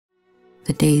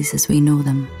the days as we know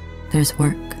them. There's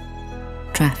work,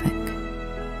 traffic.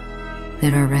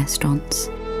 There are restaurants,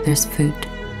 there's food.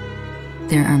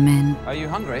 There are men. Are you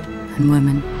hungry? And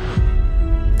women.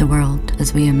 The world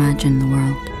as we imagine the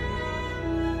world.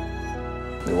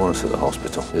 They want us at the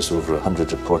hospital. There's over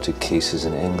 100 reported cases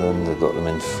in England. They've got them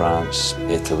in France,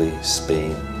 Italy,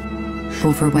 Spain.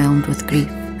 Overwhelmed with grief,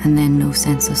 and then no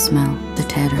sense of smell, the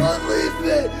terror. Don't leave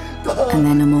me! Don't. And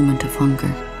then a moment of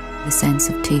hunger. The sense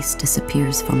of taste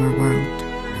disappears from our world.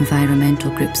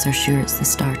 Environmental groups are sure it's the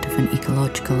start of an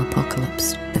ecological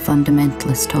apocalypse. The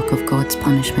fundamentalists talk of God's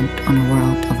punishment on a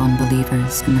world of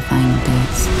unbelievers in the final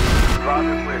days. It's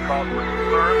obviously a cause for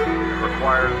concern. It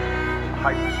requires a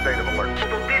heightened state of alert.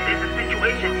 So this is the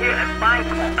situation here at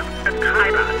Bangkok, the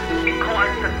Camelot. We call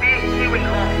it severe hearing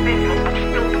loss syndrome, but we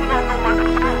still do not know what to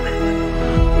call it.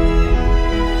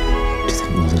 Do you think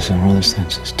we'll lose our other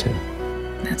senses too?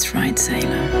 That's right,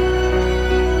 sailor.